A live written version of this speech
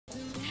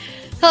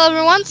Hello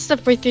everyone,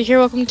 Step3 here.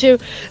 Welcome to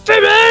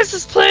Famous.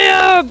 Let's play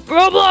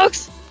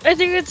Roblox. I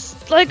think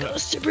it's like a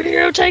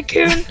superhero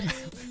tycoon.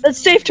 That's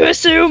safe to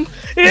assume.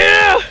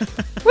 Yeah!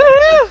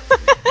 Woohoo!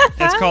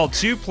 It's called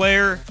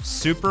two-player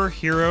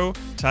superhero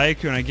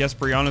tycoon. I guess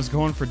Brianna's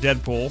going for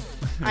Deadpool.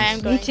 I am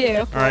going too. to.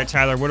 All right,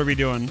 Tyler, what are we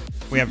doing?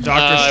 We have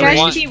Doctor I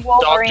Strange.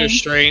 want Doctor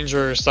Strange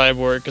or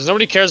Cyborg, because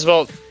nobody cares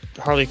about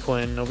Harley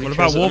Quinn. Nobody What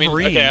cares about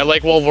Wolverine? okay, I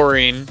like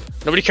Wolverine.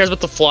 Nobody cares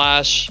about the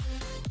Flash.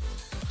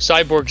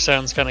 Cyborg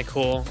sounds kind of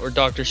cool, or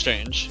Doctor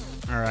Strange.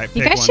 All right, pick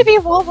You guys one. should be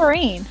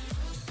Wolverine.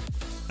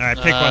 All right,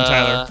 pick one,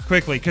 Tyler,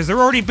 quickly, because they're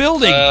already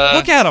building.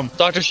 Look at them.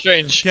 Doctor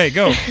Strange. Okay,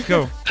 go.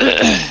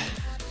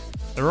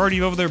 They're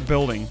already over there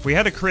building. We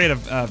had to create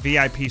a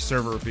VIP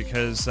server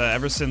because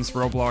ever since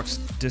Roblox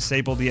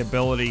disabled the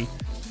ability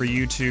for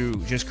you to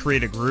just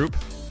create a group,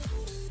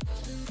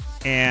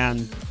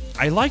 and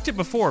I liked it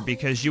before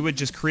because you would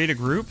just create a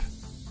group,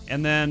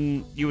 and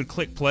then you would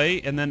click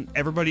play, and then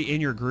everybody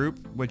in your group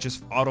would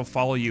just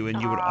auto-follow you,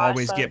 and you would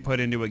always get put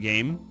into a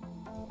game.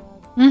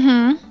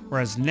 Mm-hmm.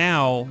 Whereas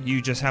now,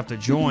 you just have to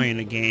join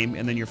a game,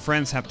 and then your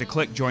friends have to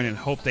click join and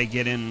hope they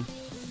get in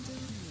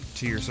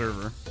to your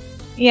server.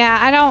 Yeah,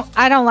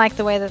 I don't like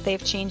the way that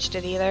they've changed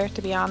it either,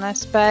 to be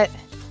honest. But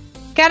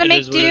gotta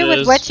make do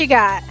with what you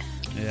got.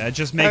 Yeah, it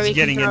just makes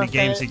getting into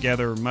games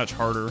together much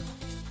harder.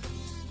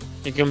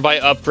 You can buy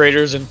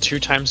upgraders and 2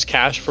 times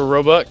cash for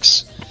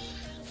Robux.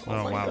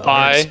 Oh wow,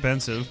 Bye. they're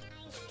expensive.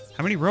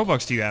 How many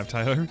Robux do you have,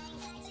 Tyler?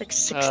 Like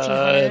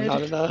 1,600.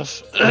 Not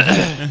enough.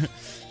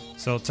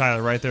 So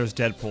Tyler, right there is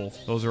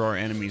Deadpool. Those are our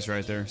enemies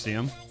right there. See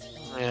them?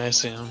 Yeah, I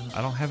see them.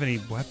 I don't have any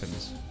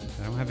weapons.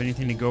 I don't have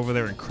anything to go over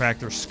there and crack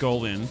their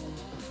skull in.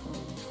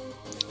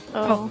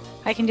 Oh,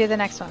 I can do the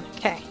next one.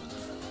 Okay.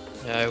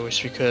 Yeah, I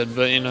wish we could,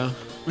 but you know.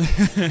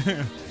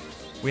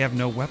 We have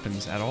no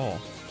weapons at all.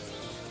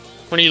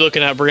 What are you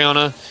looking at,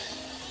 Brianna?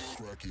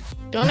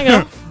 Do you wanna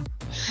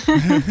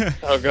go?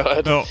 Oh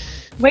god. Oh,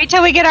 Wait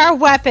till we get our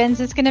weapons.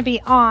 It's gonna be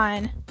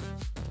on.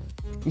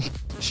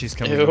 she's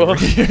coming Ew. over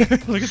here.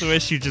 Look at the way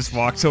she just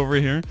walks over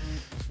here.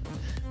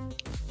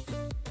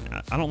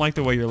 I don't like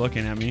the way you're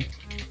looking at me.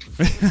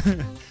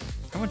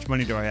 How much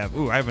money do I have?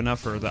 Ooh, I have enough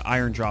for the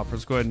iron drop.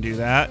 Let's go ahead and do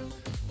that.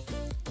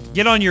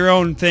 Get on your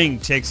own thing,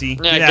 Tixie.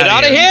 Yeah, get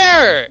out of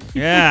here!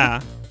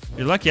 Yeah.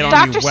 You're lucky I don't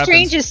need Doctor weapons.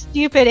 Strange is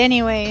stupid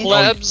anyway.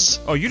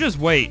 Plebs. Oh, you just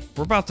wait.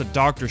 We're about to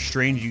Doctor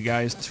Strange you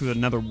guys to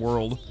another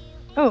world.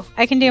 Oh,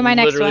 I can do my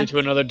next Literally one. to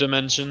another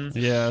dimension.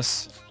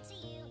 Yes.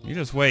 You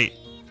just wait.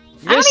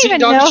 You I guys don't see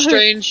even Doctor know who-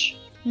 Strange?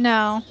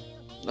 No.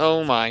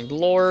 Oh my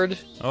lord.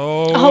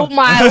 Oh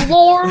my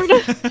lord!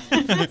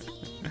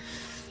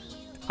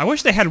 I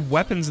wish they had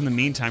weapons in the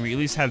meantime, or at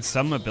least had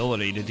some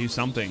ability to do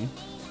something.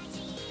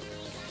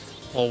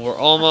 Well, we're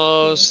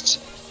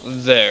almost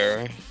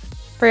there.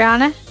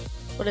 Brianna,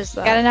 What is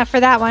that? got enough for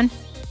that one.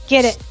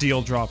 Get it.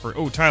 Steel dropper.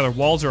 Oh, Tyler,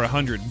 walls are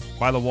 100.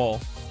 Buy the wall.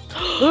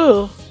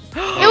 Ooh.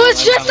 It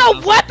was just a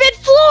weapon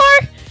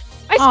floor!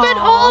 I spent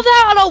all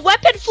that on a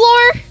weapon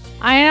floor!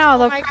 I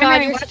know. Oh my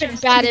god, you're such a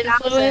bad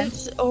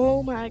influence.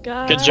 Oh my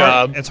god. Good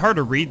job. It's hard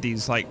to read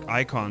these like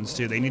icons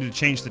too. They need to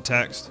change the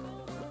text.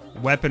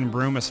 Weapon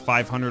room is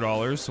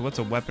 $500. So what's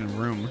a weapon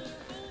room?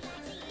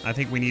 I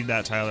think we need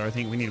that, Tyler. I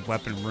think we need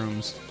weapon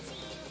rooms.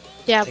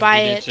 Yeah, buy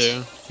it.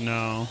 Too.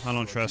 No, I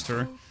don't trust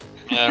her.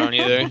 Yeah, I don't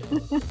either.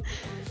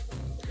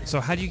 So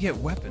how do you get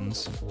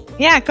weapons?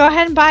 Yeah, go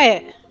ahead and buy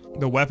it.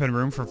 The weapon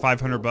room for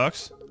 $500?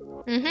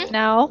 Mm-hmm.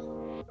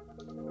 No.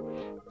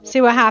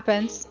 See what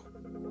happens.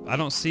 I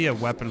don't see a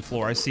weapon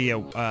floor. I see a.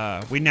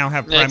 We now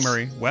have It's-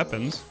 primary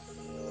weapons.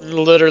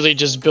 Literally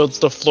just builds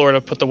the floor to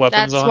put the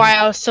weapons That's on. why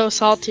I was so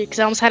salty, because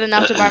I almost had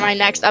enough to buy my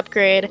next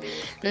upgrade. And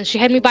then she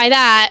had me buy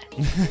that.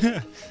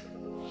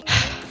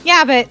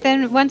 Yeah, but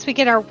then once we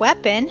get our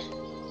weapon.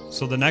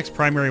 So the next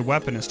primary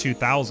weapon is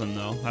 2,000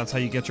 though. That's how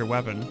you get your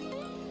weapon.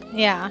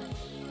 Yeah.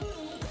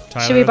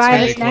 Tyler, Should we that's buy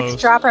gonna this be next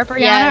close. dropper, Brianna,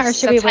 Yes, or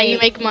should we that's how wait? you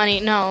make money.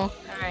 No.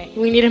 Alright.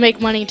 We need to make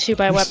money to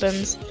buy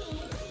weapons.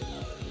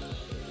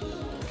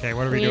 Okay,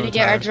 what are we, We need doing? to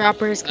get our Tyler?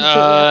 droppers completely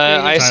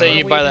upgraded I say before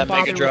you we buy even that bother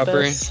mega with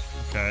dropper. this.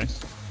 Okay.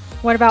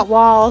 What about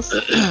walls?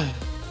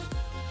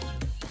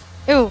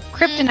 Ooh,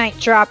 kryptonite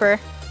dropper.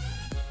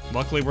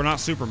 Luckily, we're not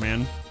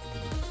Superman.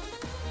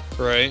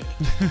 Right.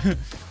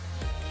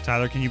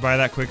 Tyler, can you buy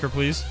that quicker,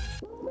 please?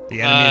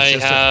 The enemy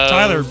is just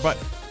Tyler, but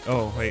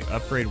oh wait,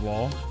 upgrade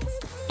wall.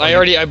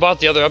 I bought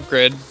the other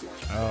upgrade.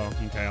 Oh,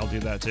 okay, I'll do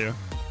that too.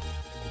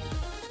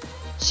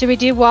 Should we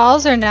do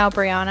walls or no,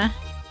 Brianna?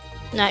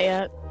 Not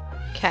yet.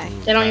 Okay.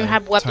 They don't even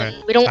have weapons.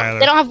 Tyler, We don't. Tyler,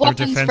 They don't have their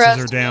weapons for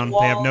defenses us. are down.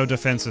 They have no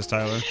defenses,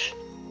 Tyler.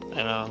 I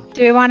know.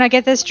 Do we want to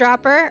get this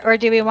dropper or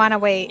do we want to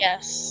wait?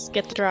 Yes,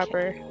 get the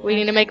dropper. We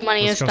need to make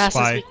money Let's as go fast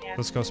spy. as we can.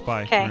 Let's go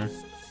spy. Okay. Come here.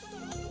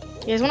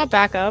 You guys want to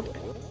back up?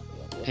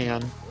 Hang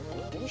on.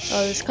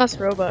 Oh, this costs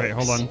Robux. Wait,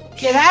 hold on.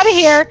 Get out of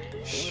here!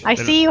 I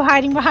They see you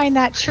hiding behind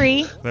that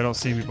tree. They don't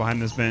see me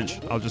behind this bench.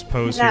 I'll just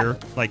pose Yeah. here,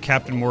 like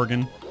Captain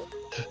Morgan.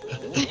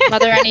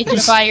 Mother, I need you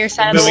to buy your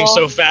side of the Moving wall.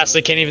 so fast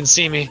they can't even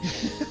see me.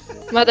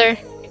 Mother,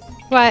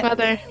 What?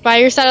 Mother, buy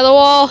your side of the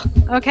wall.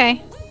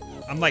 Okay.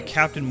 I'm like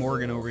Captain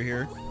Morgan over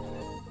here.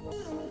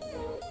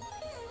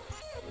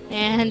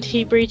 And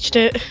he breached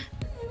it.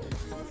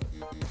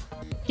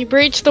 He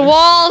breached the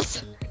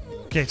walls!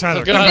 Okay,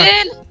 Tyler, Oh, come God.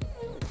 back. In!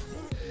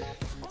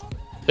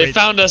 They Wait.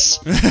 found us.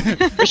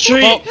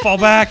 Retreat. Fall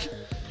back.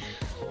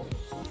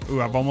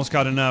 Ooh, I've almost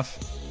got enough.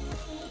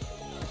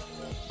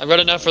 I've got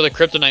enough for the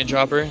kryptonite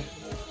dropper.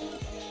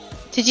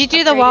 Did you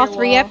do the Upgrade wall your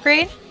 3 wall.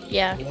 upgrade?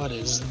 Yeah. What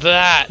is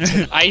that?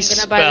 An ice I'm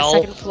gonna buy the spell.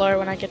 second floor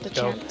when I get the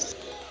Dope. chance.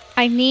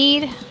 I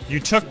need You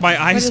took my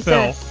what ice is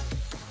spell. this?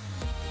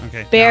 Okay. now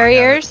I have it.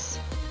 Barriers.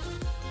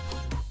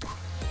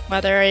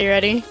 Mother, are you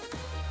ready?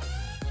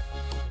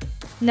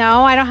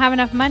 No, I don't have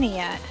enough money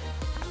yet.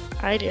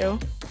 I do.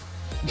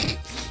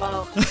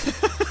 Well,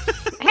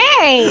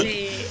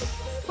 Hey!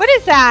 What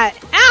is that?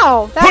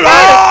 Ow! That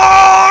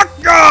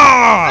hurt.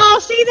 Hurrah! Oh,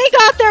 see, they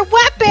got their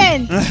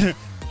weapons! buy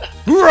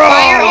your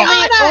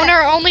Hurrah!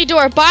 owner only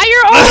door. Buy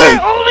your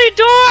owner only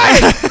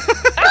door!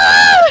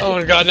 Oh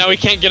my god, now we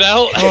can't get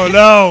out. Oh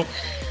no!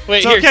 Wait,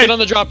 It's here, okay. get on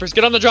the droppers.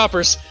 Get on the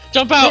droppers.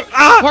 Jump out.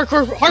 Ah!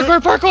 Parkour, parkour,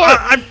 parkour.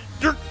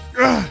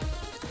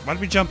 Why did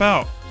we jump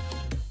out?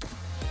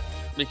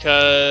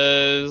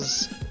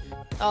 Because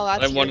Oh,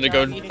 that's I your wanted to job.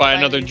 go You need to buy buy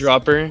another these.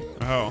 dropper.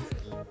 Oh.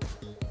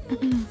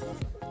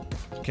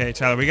 Okay,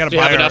 Tyler, we gotta Do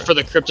you buy have our... enough for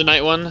the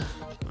kryptonite one?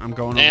 I'm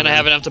going And over I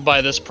have there. enough to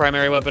buy this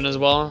primary weapon as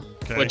well,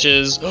 Okay. which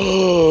is.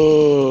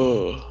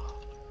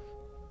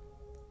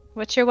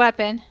 What's your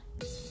weapon?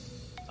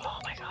 Oh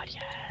my god,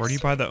 yes. Where do you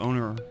buy the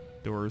owner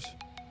doors?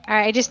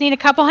 Alright, I just need a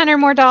couple $100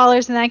 more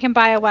and then I can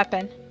buy a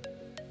weapon.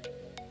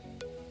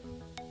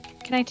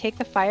 Can I take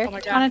the fire Oh my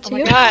katana god.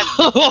 too?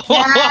 Oh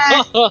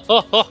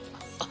my god.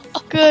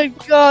 Good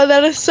god,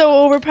 that is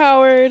so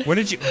overpowered. What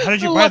did you? How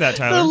did you buy that, The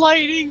Tyler?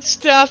 lightning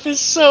staff is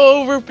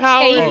so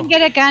overpowered. Hey, you Oh. can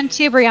get a gun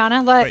too,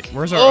 Brianna. Look. Wait,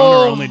 where's our Oh,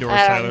 owner only doors,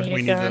 I don't Tyler? need We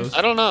a need gun. those.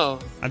 I don't know.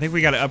 I think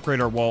we gotta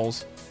upgrade our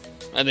walls.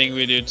 I think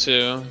we do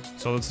too.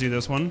 So let's do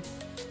this one.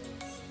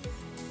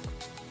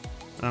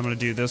 I'm gonna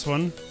do this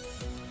one.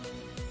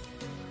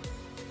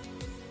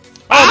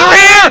 Oh,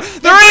 they're here!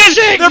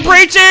 They're in! They're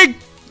breaching!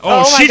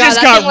 Oh, my she god,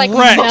 just that got thing, like,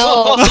 wrecked.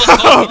 melts.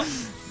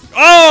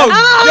 Oh,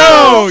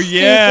 no! stupid.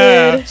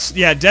 Yeah!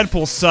 Yeah,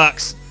 Deadpool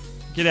sucks.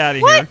 Get out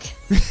of What?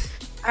 here.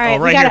 Alright, Oh,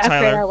 we right here, gotta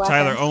upgrade our Tyler. weapons.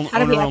 Tyler, How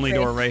do we owner only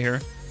upgrade? door right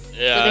here.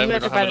 Yeah, I think we we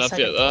have to don't buy have the enough yet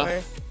second though.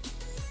 floor.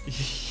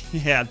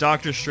 Yeah,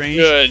 Doctor Strange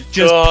Good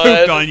just God.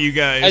 pooped on you I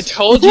guys.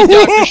 told you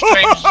Doctor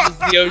Strange is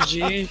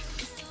the OG.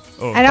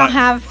 Oh, I don't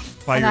have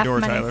buy your enough door,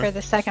 money Tyler. for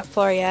the second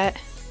floor yet.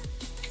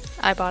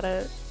 I bought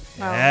it.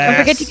 Oh. Don't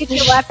forget to Yes. get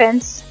your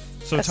weapons.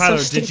 So That's so Tyler,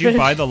 did you stupid.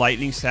 buy the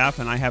lightning staff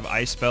and I have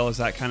ice spell? Is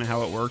that kind of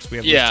how it works? We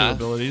have those Yeah. two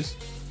abilities.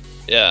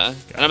 Yeah, and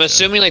I'm Gotcha.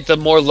 assuming like the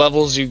more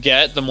levels you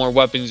get, the more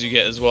weapons you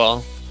get as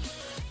well.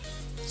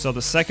 So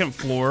the second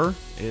floor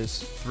is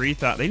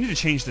 3,000. They need to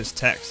change this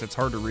text. It's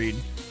hard to read.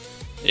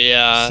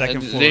 Yeah, Second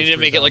and floor they is need to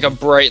make it like a 3,000.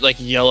 bright like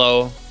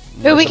yellow.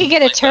 Ooh, we could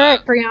get a like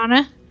turret,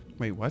 Brianna.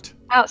 Wait, what?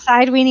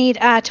 Outside, we need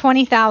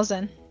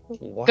 20,000.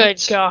 What?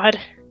 Good god.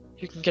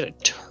 You can get a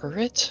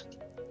turret?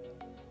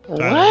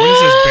 Tyler, what is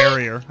this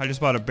barrier? I just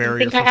bought a I barrier.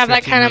 think for I have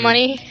that kind of 1,500.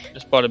 money.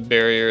 Just bought a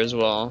barrier as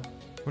well.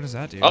 What does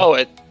that do? Oh,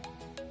 it.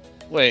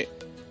 Wait,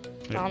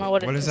 Wait, I don't know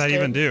what it does just that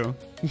even did.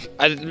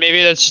 do?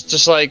 maybe that's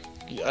just like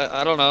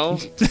I don't know.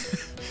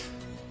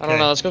 I don't Okay.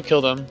 know. Let's go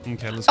kill them.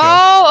 Okay, let's go.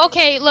 Oh,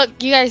 okay. Look,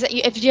 you guys.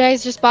 If you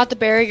guys just bought the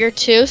barrier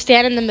too,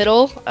 stand in the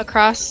middle,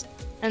 across,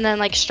 and then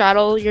like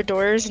straddle your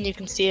doors, and you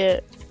can see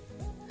it.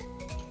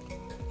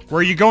 Where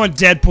are you going,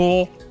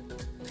 Deadpool?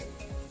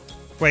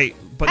 Wait,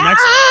 but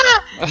next,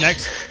 Ah!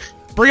 next,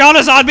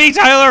 Brianna's on me,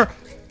 Tyler.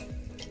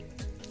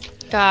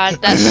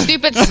 God, that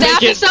stupid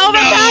staff Make is so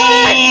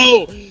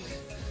overpowered. No!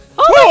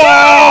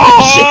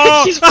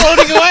 Oh! She's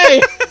floating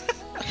away.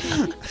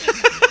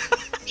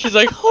 She's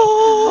like,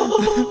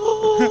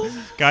 oh.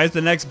 Guys,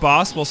 the next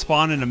boss will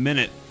spawn in a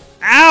minute.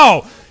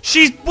 Ow!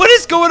 What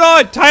is going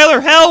on? Tyler,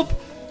 help!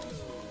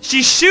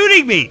 She's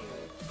shooting me!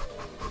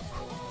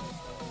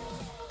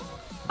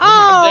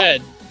 Oh! I'm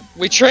dead.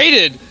 We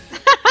traded.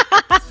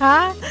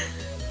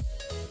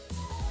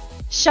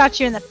 Shot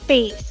you in the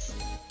face.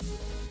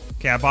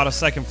 Okay, I bought a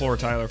second floor,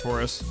 Tyler,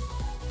 for us.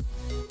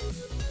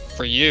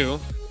 For you.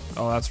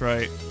 Oh, that's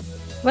right.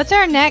 What's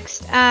our next,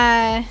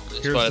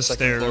 Just Here's bought the a second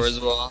stairs. floor as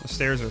well. The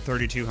stairs are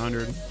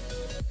 3,200.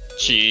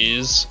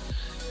 Jeez.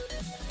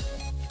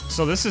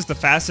 So this is the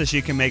fastest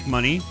you can make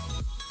money?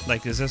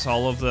 Like, is this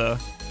all of the...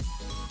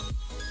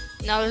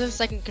 No, there's a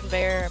second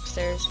conveyor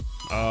upstairs.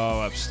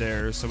 Oh,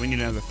 upstairs. So we need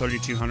another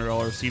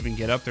 $3,200 to even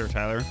get up there,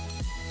 Tyler.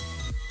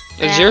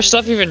 Is your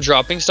stuff even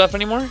dropping stuff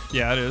anymore?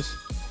 Yeah, it is.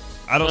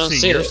 I don't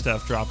see your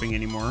stuff dropping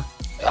anymore.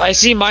 I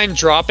see mine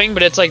dropping,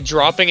 but it's like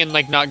dropping and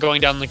like not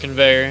going down the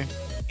conveyor.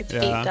 It's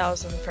Yeah.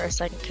 8,000 for a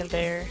second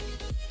conveyor.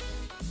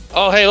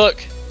 Oh, hey, look.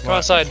 Come What?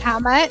 outside. how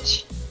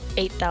much?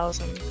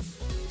 8,000.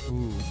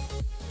 Ooh.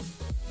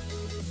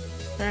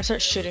 They're gonna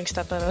start shooting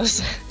stuff at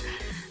us.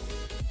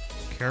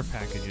 Care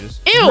packages.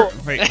 Ew!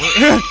 Wait.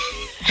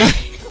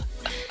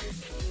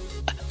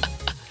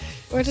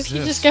 Where did What's he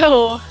this? just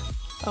go?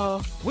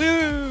 Oh,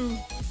 Woo!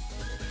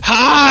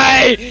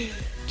 Hi!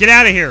 Get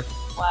out of here!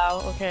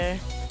 wow, okay.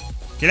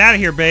 Get out of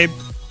here, babe.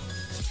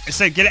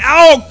 said get it.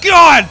 Oh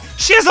God!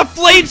 She has a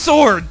flame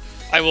sword.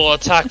 I will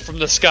attack from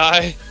the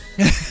sky.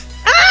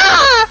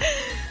 Ah!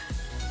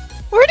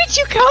 Where did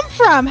you come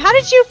from? How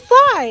did you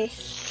fly?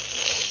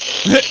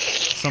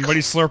 Somebody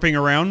slurping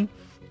around.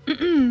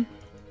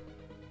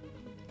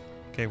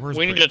 Okay, where's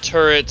We need a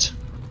turret.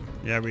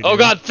 Yeah, we do. Oh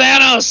God,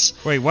 Thanos!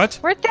 Wait, what?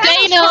 Where'd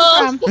Thanos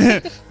come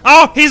from?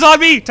 Oh, he's on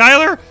me,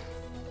 Tyler.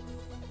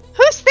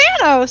 Who's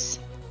Thanos?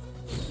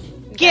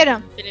 Get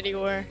him. Infinity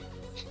War.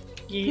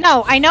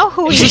 No, I know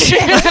who he is.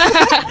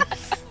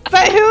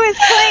 But who is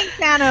playing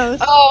Thanos?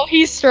 Oh,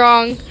 he's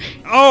strong.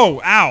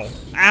 Oh, ow,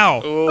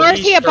 ow. Ooh, Or is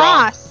he a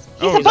boss?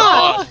 He's a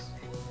boss.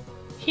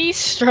 He's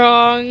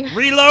strong.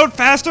 Reload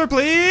faster,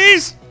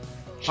 please.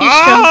 He's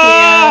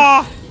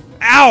strong,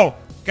 Ow,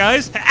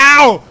 guys,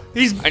 ow.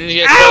 He's. I need to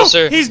get ow!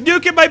 closer. He's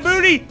nuking my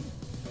booty.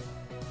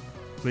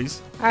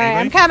 Please. All right, I'm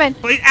anybody? coming.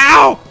 Please,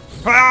 ow.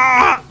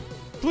 Ah!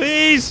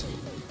 Please.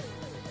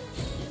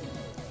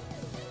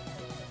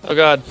 Oh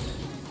God.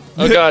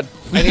 Oh God.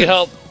 I need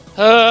help.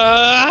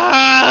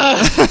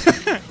 Ah!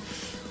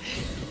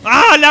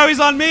 Ah, now he's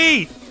on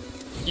me.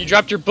 You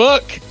dropped your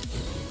book.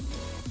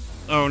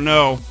 Oh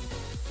no.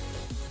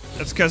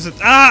 That's because it's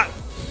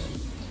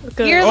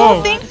Good. Your Oh.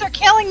 little things are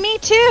killing me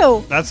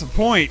too. That's the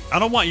point. I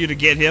don't want you to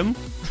get him.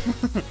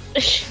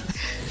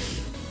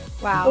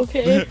 Wow.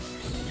 Okay.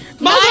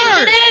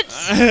 Mother!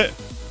 Minutes!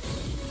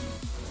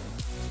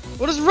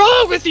 What is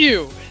wrong with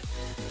you?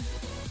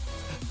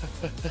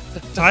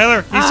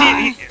 Tyler,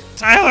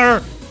 Tyler.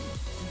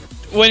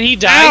 When he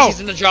dies, Ow! he's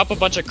gonna drop a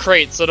bunch of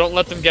crates, so don't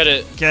let them get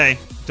it. Okay,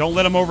 don't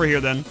let him over here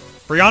then.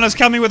 Brianna's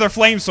coming with her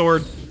flame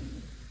sword.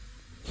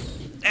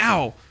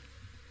 Ow.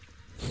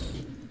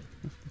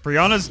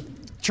 Brianna's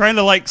trying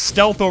to like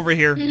stealth over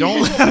here.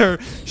 Don't let her.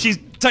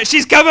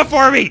 She's coming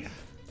for me.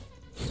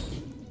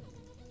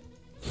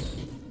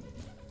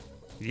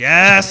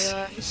 Yes. Oh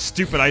my God.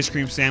 Stupid ice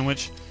cream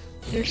sandwich.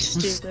 You're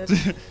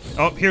stupid.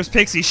 Oh, here's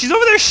Pixie. She's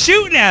over there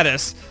shooting at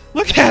us.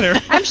 Look at her.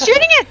 I'm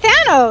shooting at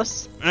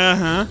Thanos.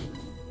 Uh-huh.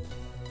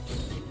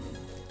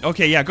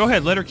 Okay, yeah, go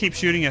ahead. Let her keep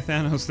shooting at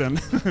Thanos then.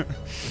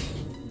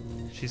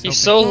 He's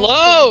so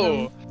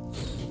low.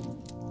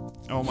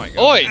 Oh my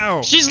God. Oi!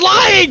 Ow. She's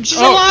lying! She's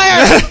a Oh.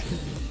 liar!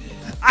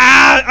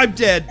 Ah! I'm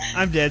dead.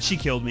 I'm dead. She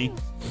killed me.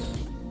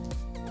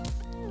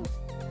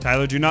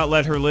 Tyler, do not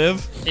let her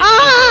live.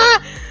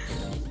 Ah!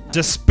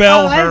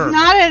 Dispel her. That's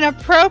not an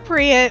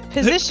appropriate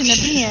position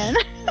to be in.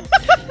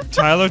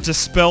 Tyler,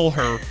 dispel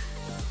her.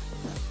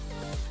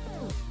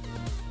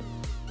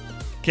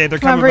 Okay, they're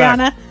Come on, coming back.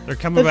 Brianna. They're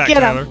coming Let's back,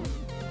 get Tyler. him.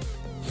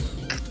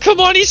 Come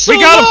on, he's so We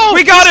got low! him!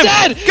 We got He's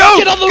him! dead! Go!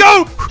 Get on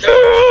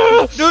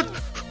the... Go!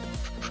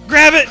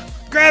 Grab it!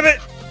 Grab it!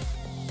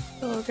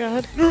 Oh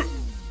God.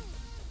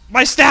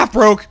 My staff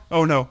broke!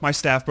 Oh no, my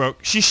staff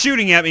broke. She's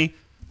shooting at me.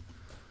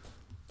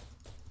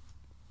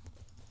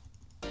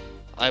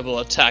 I will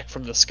attack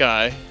from the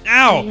sky.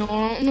 Ow!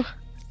 No.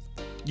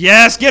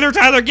 Yes, get her,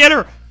 Tyler, get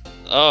her!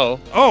 Oh,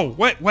 Oh,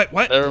 what?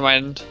 never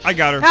mind. I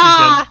got her. She's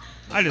Ah! dead.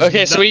 I just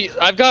Okay, so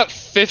I've got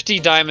 50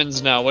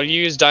 diamonds now. What do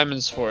you use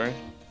diamonds for?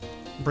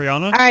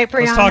 Brianna? All right,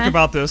 Let's talk Brianna.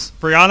 about this.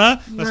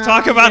 Brianna, let's No,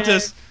 talk I'm about good.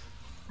 this.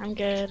 I'm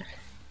good.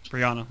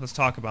 Brianna, let's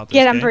talk about this.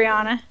 Get him, okay?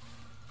 Brianna.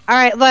 All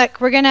right, look,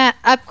 we're gonna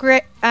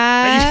upgrade.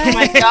 Oh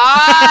my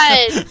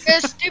God!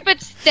 This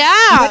stupid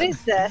staff. What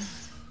is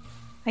this?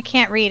 I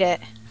can't read it.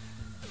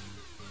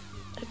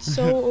 It's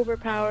so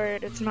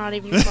overpowered. It's not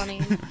even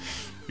funny.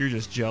 You're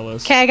just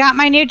jealous. Okay, I got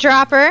my new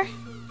dropper.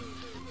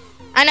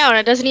 I know, and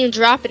it doesn't even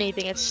drop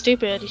anything. It's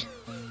stupid. You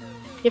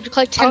have to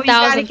collect Oh, you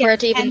gotta 10,000 for get it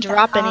to even 10,000.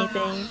 drop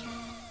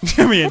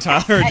anything. Me and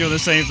Tyler are doing the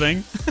same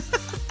thing.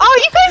 Oh,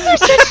 you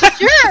guys are such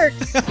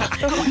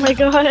jerks! Oh my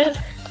God.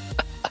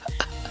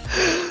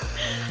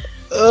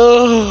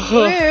 Oh.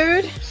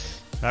 Rude.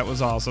 That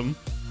was awesome.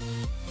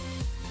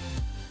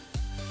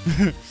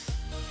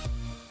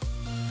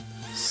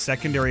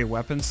 Secondary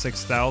weapon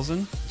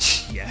 6,000.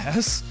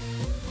 Yes.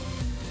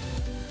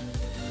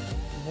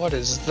 What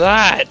is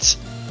that?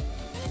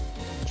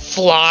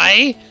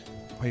 Fly?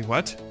 Wait,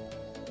 what?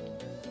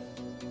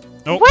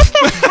 Oh. What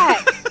the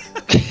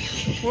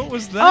heck? What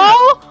was that?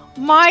 Oh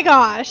my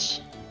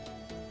gosh.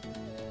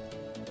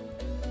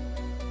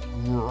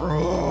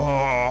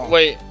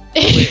 Wait,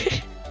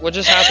 what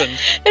just happened?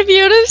 If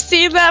you would have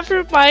seen that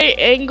from my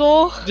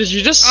angle. Did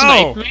you just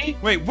snipe Oh, me?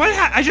 wait, what?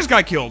 I just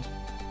got killed.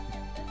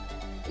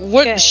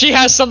 What? Okay. She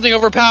has something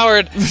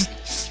overpowered.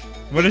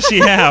 What does she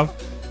have?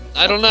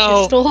 I don't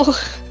know. Pistol.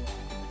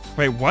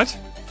 Wait, what?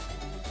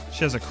 She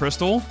has a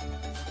crystal?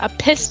 A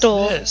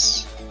pistol.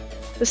 This.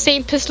 The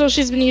same pistol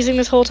she's been using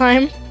this whole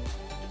time.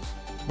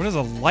 What is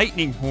a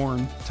lightning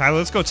horn? Tyler,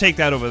 let's go take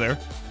that over there.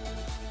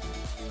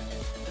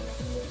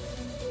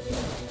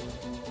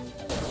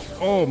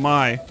 Oh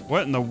my,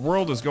 what in the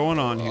world is going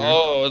on here?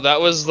 Oh, that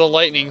was the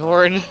lightning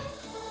horn.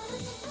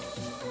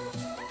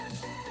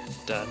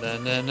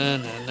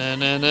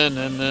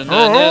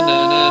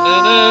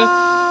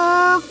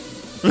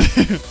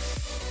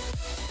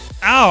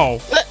 Ow!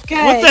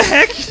 Okay. What the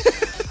heck?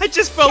 I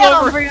just fell Kill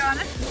him, over.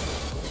 Brianna.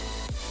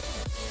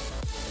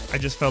 I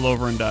just fell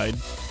over and died.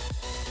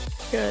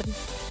 Good.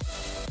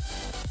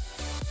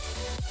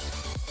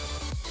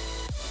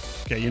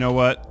 Okay, you know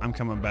what? I'm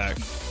coming back.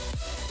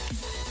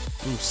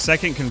 Ooh,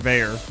 second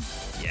conveyor.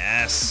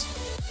 Yes.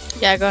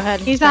 Yeah, go ahead.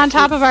 He's on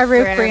top of our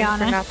roof, Brianna.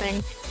 For Brianna.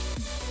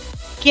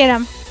 nothing. Get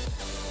him.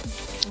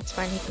 That's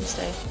fine. He can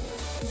stay.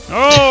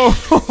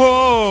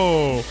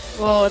 Oh!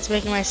 Whoa, it's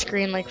making my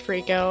screen like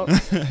freak out.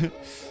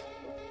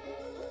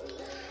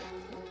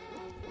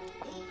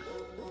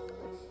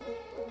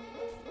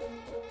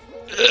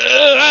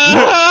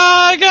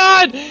 Oh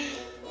God!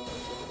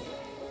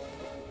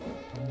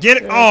 Get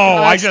it!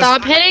 Oh, I just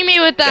stop hitting me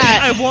with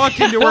that. I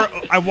walked into her.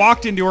 I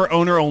walked into her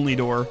owner-only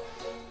door.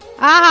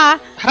 Aha!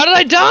 How did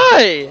I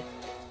die?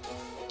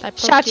 I poked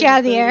Shot you out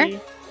of the air. booty.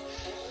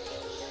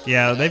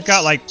 Yeah, they've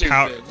got like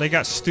Stupid. they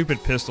got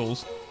stupid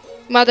pistols.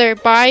 Mother,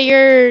 buy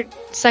your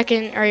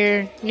second or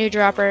your new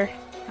dropper.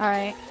 All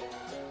right.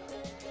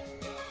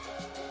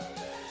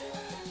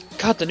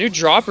 God, the new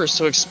dropper is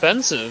so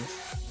expensive.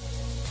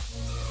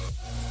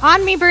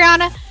 On me,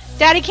 Brianna.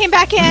 Daddy came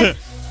back in.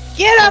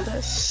 Get him.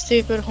 This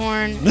stupid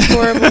horn. It's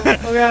horrible.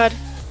 Oh God.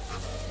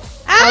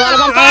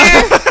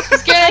 Ah!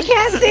 It's good. I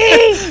can't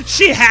see.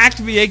 She hacked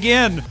me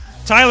again.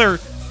 Tyler,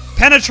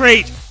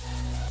 penetrate.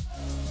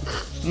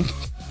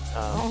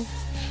 Oh.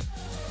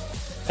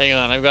 Hang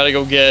on, I've got to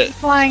go get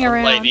Flying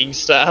around. lightning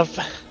staff.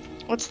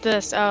 What's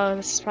this? Oh,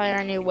 this is probably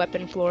our new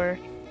weapon floor.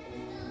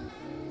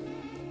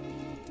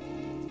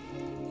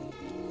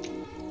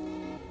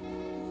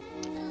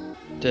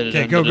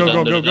 Okay, go,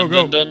 go, go, go,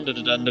 go,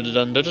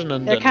 go.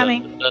 They're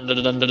coming.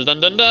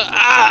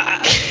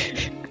 Ah!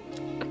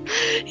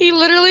 He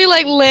literally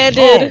like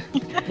landed.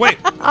 Oh, wait,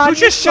 On who the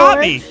just shot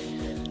floor. me?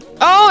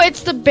 Oh,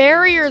 it's the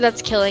barrier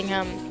that's killing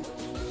him.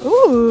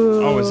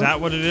 Ooh. Oh, is that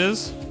what it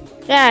is?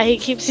 Yeah, he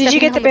keeps. Did you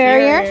stepping get the on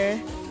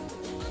barrier?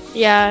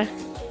 Yeah.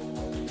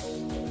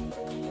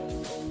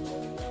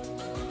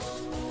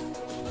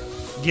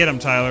 Get him,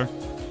 Tyler.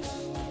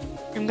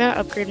 I'm gonna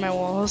upgrade my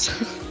walls.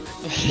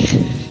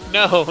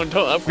 No, don't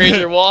upgrade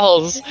your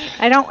walls.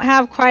 I don't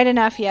have quite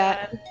enough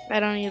yet. I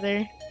don't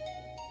either.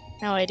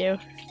 Now I do.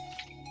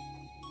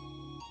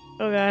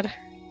 Oh God.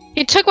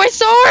 He took my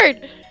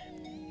sword!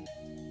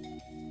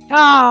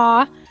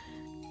 Aw.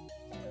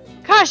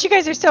 Gosh, you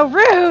guys are so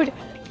rude.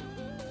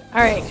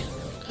 All right.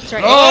 That's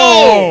right.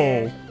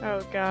 Oh!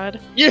 Oh God.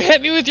 You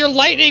hit me with your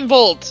lightning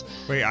bolt.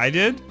 Wait, I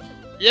did?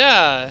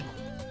 Yeah.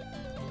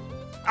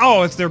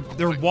 Oh, it's their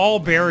wall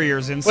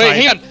barriers inside. Wait,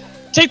 hang on.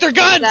 Take their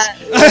guns.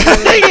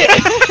 Take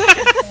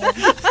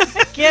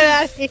Get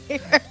out of here.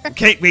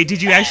 Okay, wait,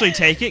 did you actually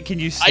take it? Can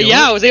you steal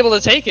Yeah, I it? was able to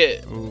take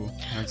it. Ooh,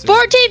 that's it.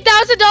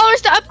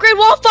 $14,000 to upgrade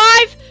wall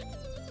 5!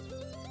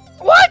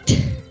 What?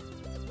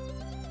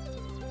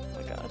 Oh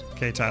my God.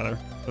 Okay, Tyler,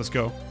 let's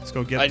go. Let's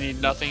go get. I need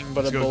nothing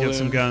but let's a go balloon. get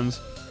some guns.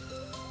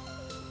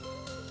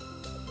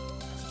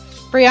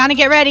 Brianna,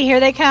 get ready. Here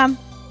they come.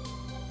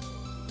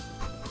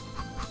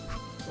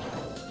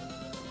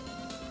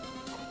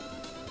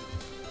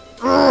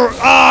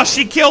 Ah,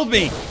 she killed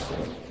me.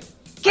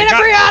 Get him,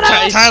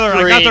 Brianna. Tyler,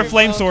 I got their Scream.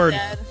 flame sword.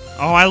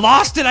 Oh, I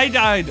lost it. I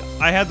died.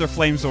 I had their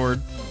flame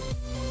sword.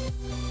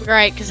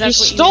 Right, because You that's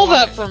what stole you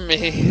that want. from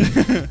me.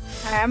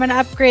 All right, I'm gonna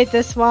upgrade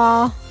this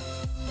wall.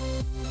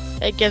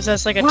 It gives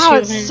us like a Wow,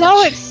 200. it's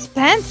so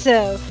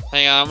expensive.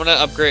 Hang on, I'm gonna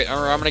upgrade,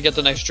 or I'm gonna get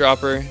the next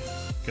dropper.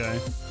 Okay.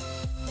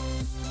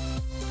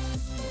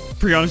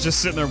 Brianna's just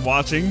sitting there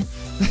watching.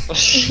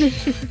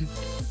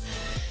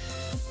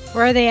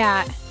 Where are they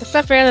at? It's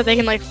not fair that they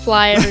can like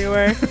fly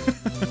everywhere.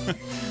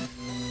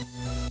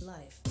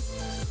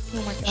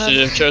 Oh my God. Should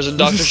have chosen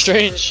Doctor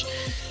Strange.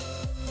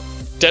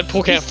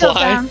 Deadpool can't He's still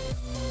fly. down.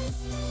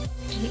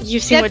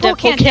 You've seen what Deadpool Deadpool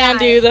can't can die.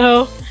 do,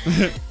 though.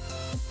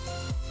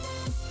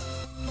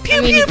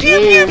 Pew pew pew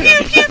pew pew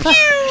pew pew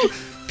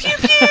pew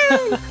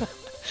pew.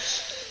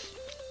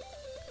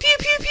 Pew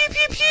pew pew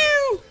pew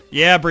pew.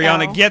 Yeah,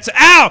 Brianna Ow. gets.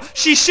 Ow!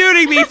 She's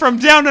shooting me from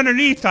down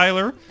underneath,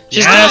 Tyler.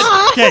 She's Yes.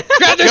 dead. Okay.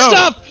 Grab their go.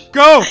 stuff.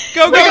 Go!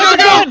 Go! Go! I got Go! the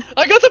gun.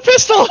 I got the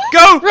pistol.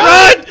 Go!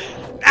 Run! Run!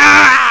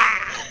 Ah!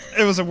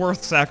 It was a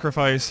worth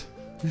sacrifice.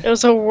 It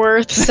was a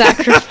worth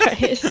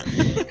sacrifice.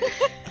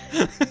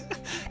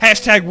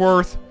 Hashtag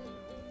worth.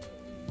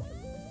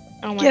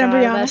 Oh my Get him, God,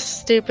 Brianna. that's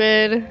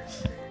stupid.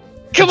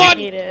 Come I on.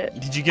 hate it.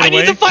 Did you get I away?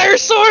 need the fire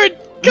sword.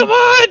 Come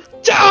on.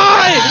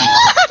 Die.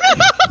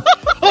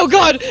 Oh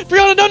God,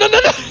 Brianna, no, no, no,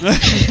 no.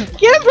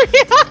 Get him,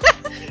 Brianna.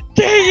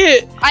 Dang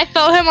it. I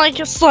felt him like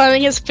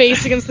slamming his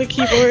face against the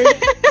keyboard.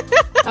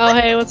 Oh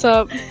hey, what's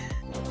up?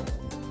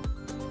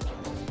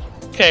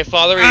 Okay,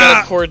 Father, we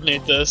gotta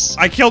coordinate this.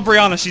 I killed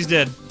Brianna. She's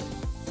dead.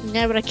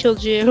 Yeah, but I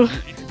killed you.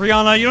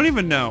 Brianna, you don't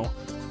even know.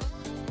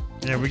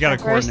 Yeah, we gotta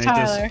Where's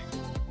coordinate Tyler?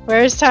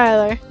 Where's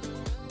Tyler? this.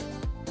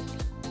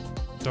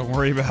 Don't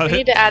worry about We it.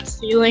 need to add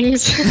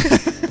ceilings.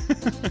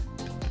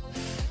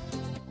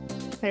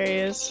 There he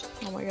is.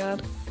 Oh my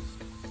God.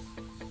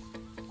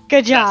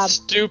 Good That job.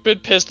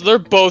 stupid pistol. They're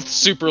both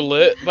super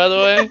lit, by the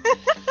way.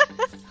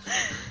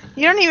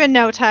 You don't even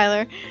know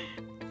Tyler.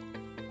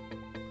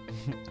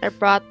 I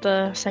brought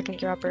the second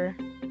dropper.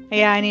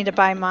 Yeah, I need to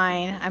buy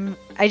mine.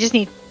 I just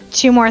need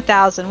 2 more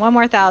thousand. 1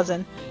 more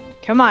thousand.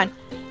 Come on.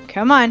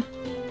 Come on.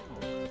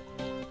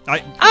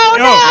 Oh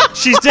no!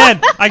 She's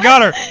dead. I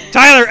got her.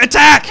 Tyler,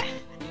 attack!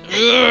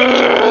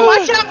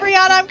 Watch out,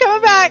 Brianna. I'm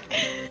coming back.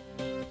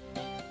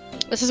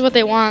 This is what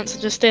they want, so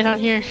just stay down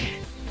here.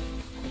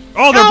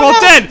 Oh, they're both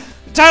dead.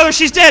 Tyler,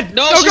 she's dead.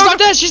 No, she's not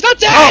dead. She's not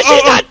dead.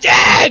 She's not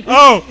dead.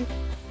 Oh.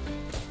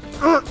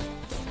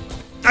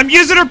 I'm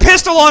using her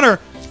pistol on her.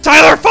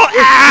 Tyler, fall.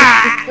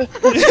 Ah!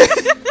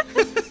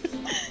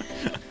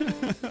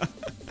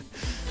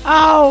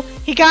 Oh,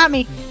 he got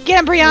me. Get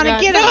him, Brianna.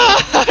 Get him.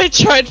 I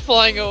tried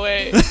flying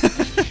away.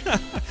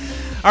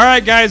 All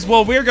right, guys.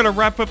 Well, we're going to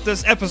wrap up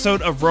this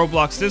episode of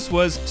Roblox. This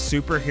was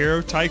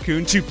Superhero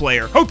Tycoon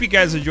 2-player. Hope you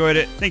guys enjoyed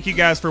it. Thank you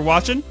guys for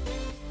watching.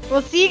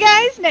 We'll see you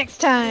guys next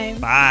time.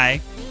 Bye.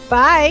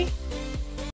 Bye.